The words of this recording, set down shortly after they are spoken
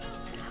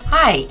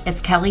Hi,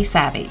 it's Kelly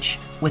Savage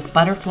with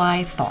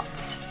Butterfly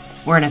Thoughts,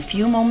 where in a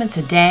few moments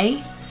a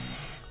day,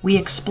 we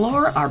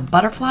explore our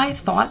butterfly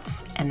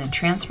thoughts and the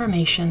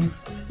transformation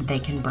they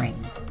can bring.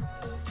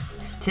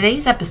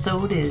 Today's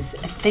episode is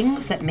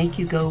things that make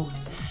you go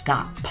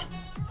stop.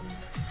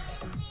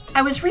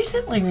 I was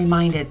recently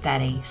reminded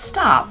that a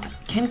stop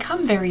can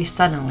come very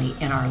suddenly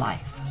in our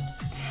life.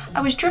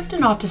 I was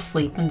drifting off to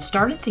sleep and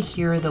started to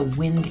hear the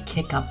wind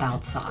kick up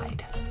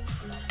outside.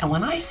 And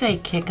when I say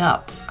kick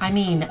up, I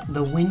mean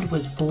the wind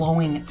was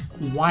blowing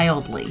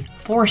wildly,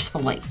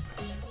 forcefully,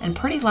 and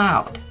pretty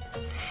loud.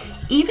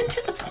 Even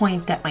to the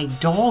point that my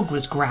dog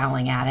was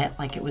growling at it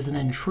like it was an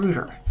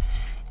intruder.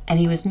 And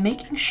he was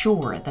making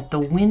sure that the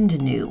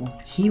wind knew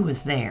he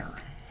was there.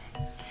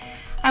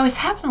 I was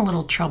having a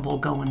little trouble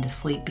going to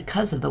sleep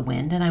because of the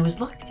wind, and I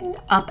was looking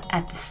up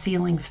at the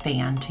ceiling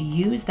fan to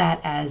use that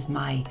as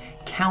my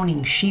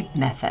counting sheep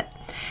method,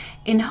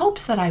 in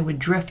hopes that I would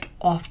drift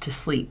off to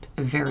sleep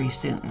very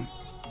soon.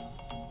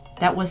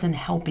 That wasn't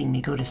helping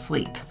me go to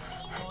sleep.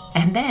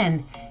 And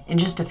then, in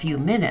just a few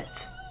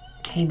minutes,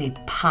 came a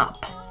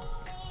pop.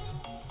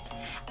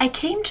 I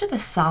came to the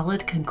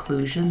solid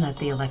conclusion that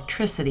the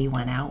electricity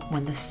went out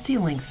when the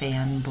ceiling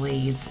fan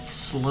blades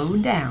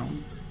slowed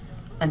down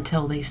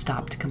until they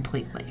stopped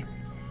completely.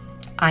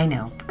 I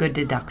know, good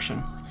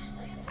deduction.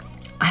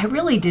 I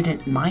really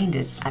didn't mind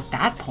it at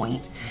that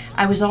point.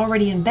 I was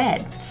already in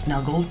bed,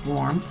 snuggled,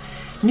 warm,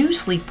 knew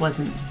sleep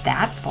wasn't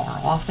that far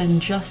off,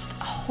 and just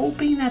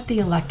hoping that the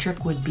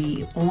electric would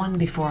be on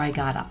before I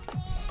got up.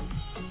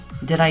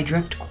 Did I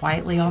drift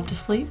quietly off to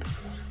sleep?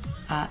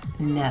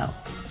 No.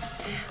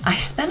 I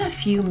spent a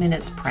few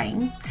minutes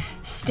praying,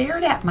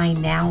 stared at my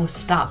now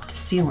stopped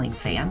ceiling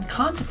fan,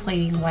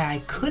 contemplating why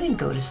I couldn't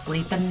go to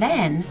sleep, and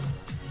then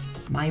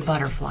my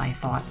butterfly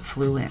thought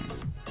flew in.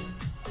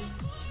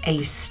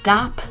 A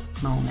stop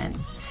moment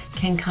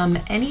can come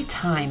any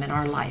time in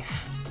our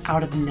life,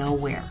 out of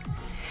nowhere,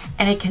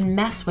 and it can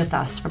mess with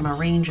us from a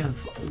range of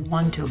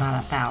 1 to about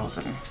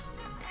 1,000.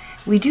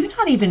 We do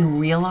not even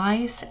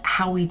realize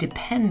how we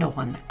depend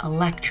on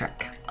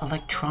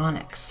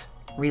electronics,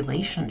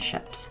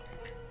 relationships,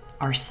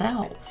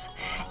 ourselves,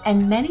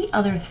 and many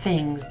other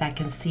things that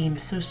can seem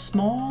so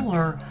small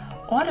or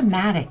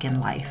automatic in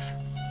life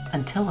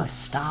until a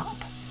stop.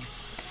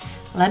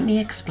 Let me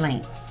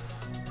explain.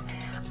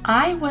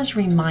 I was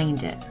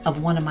reminded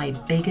of one of my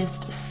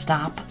biggest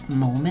stop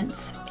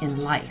moments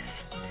in life,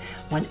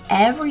 when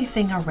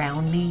everything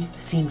around me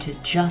seemed to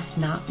just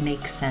not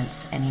make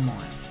sense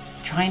anymore.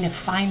 Trying to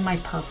find my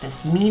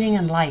purpose, meaning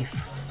in life.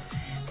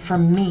 For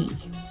me,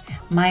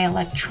 my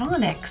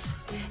electronics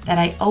that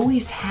I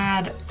always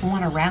had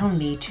on around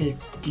me to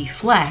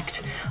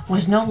deflect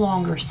was no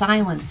longer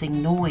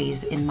silencing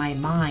noise in my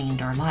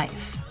mind or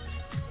life.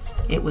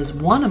 It was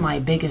one of my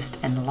biggest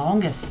and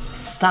longest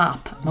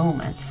stop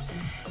moments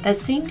that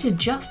seemed to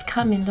just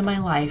come into my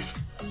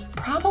life,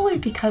 probably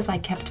because I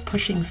kept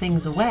pushing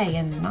things away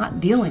and not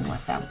dealing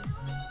with them.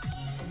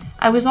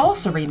 I was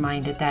also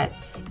reminded that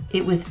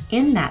it was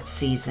in that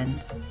season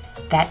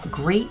that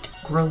great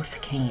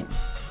growth came.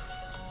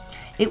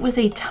 It was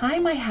a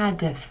time I had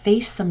to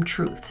face some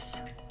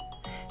truths,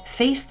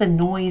 face the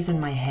noise in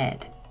my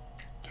head,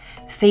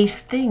 face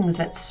things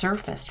that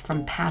surfaced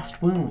from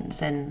past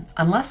wounds, and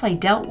unless I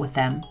dealt with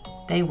them,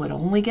 they would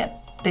only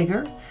get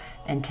bigger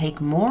and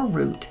take more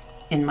root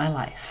in my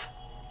life.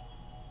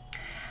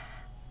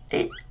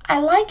 I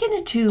liken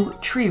it to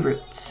tree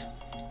roots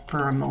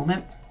for a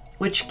moment,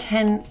 which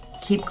can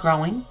keep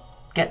growing,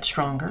 get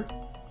stronger,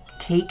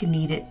 take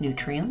needed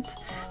nutrients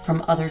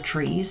from other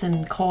trees,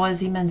 and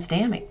cause immense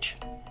damage.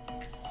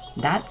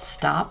 That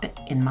stop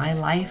in my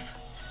life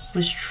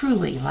was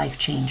truly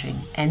life-changing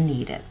and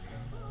needed.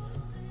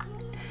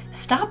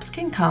 Stops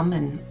can come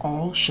in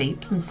all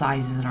shapes and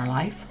sizes in our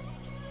life.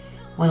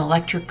 When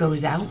electric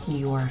goes out and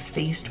you are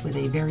faced with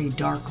a very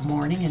dark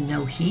morning and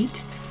no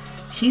heat,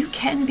 you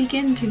can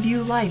begin to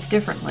view life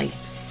differently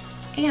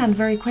and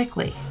very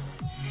quickly.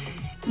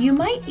 You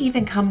might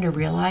even come to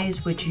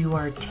realize what you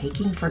are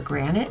taking for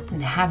granted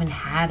and haven't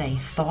had a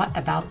thought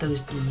about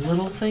those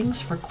little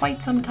things for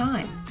quite some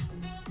time.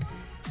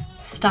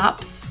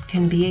 Stops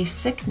can be a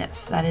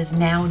sickness that is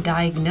now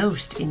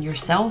diagnosed in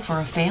yourself or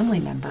a family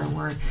member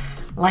where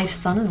life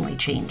suddenly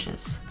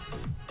changes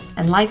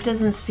and life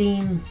doesn't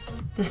seem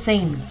the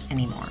same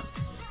anymore.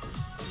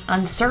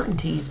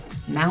 Uncertainties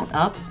mount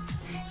up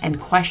and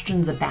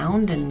questions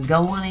abound and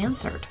go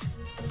unanswered.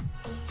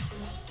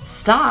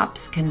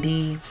 Stops can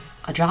be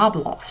a job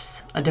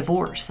loss, a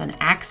divorce, an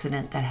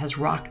accident that has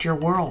rocked your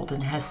world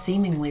and has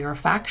seemingly or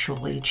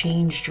factually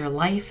changed your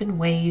life in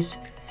ways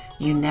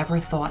you never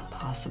thought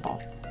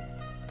possible.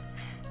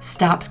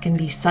 Stops can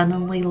be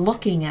suddenly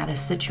looking at a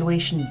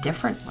situation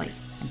differently,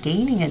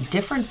 gaining a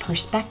different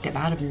perspective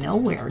out of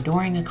nowhere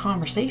during a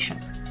conversation,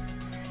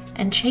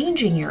 and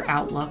changing your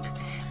outlook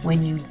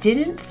when you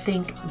didn't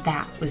think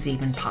that was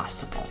even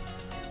possible.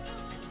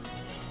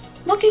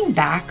 Looking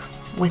back,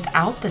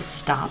 without the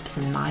stops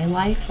in my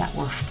life that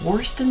were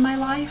forced in my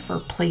life or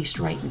placed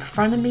right in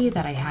front of me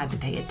that I had to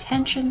pay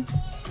attention,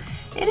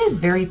 it is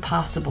very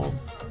possible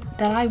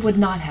that I would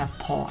not have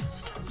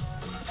paused.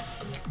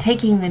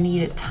 Taking the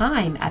needed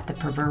time at the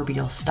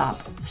proverbial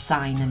stop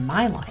sign in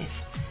my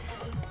life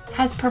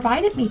has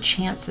provided me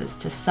chances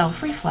to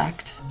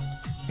self-reflect,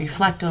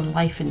 reflect on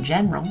life in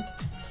general,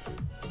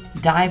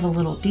 dive a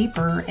little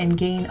deeper, and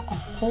gain a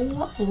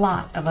whole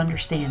lot of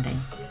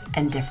understanding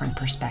and different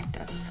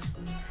perspectives.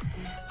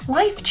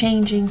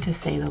 Life-changing, to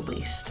say the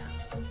least.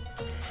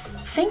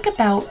 Think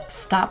about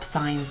stop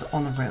signs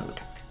on the road.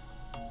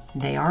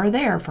 They are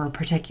there for a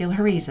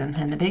particular reason,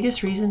 and the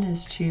biggest reason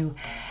is to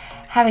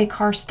have a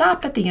car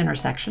stop at the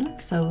intersection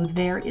so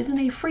there isn't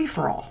a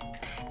free-for-all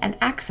and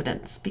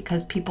accidents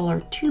because people are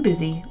too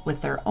busy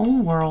with their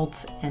own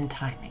worlds and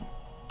timing.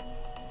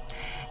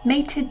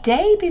 May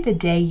today be the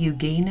day you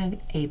gain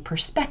a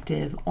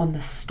perspective on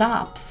the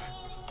stops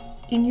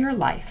in your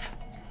life,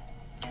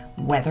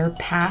 whether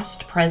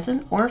past,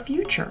 present, or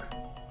future.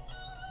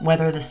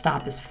 Whether the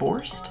stop is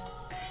forced,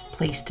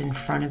 placed in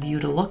front of you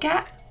to look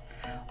at,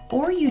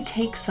 or you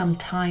take some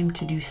time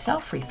to do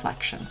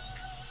self-reflection.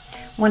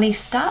 When a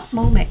stop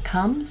moment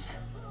comes,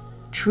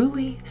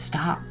 truly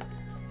stop.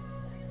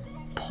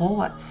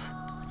 Pause.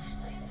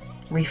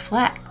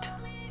 Reflect.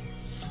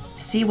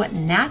 See what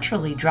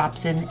naturally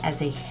drops in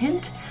as a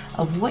hint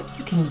of what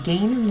you can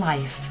gain in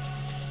life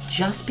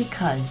just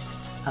because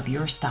of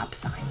your stop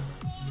sign.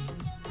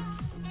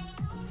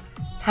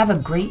 Have a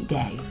great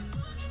day.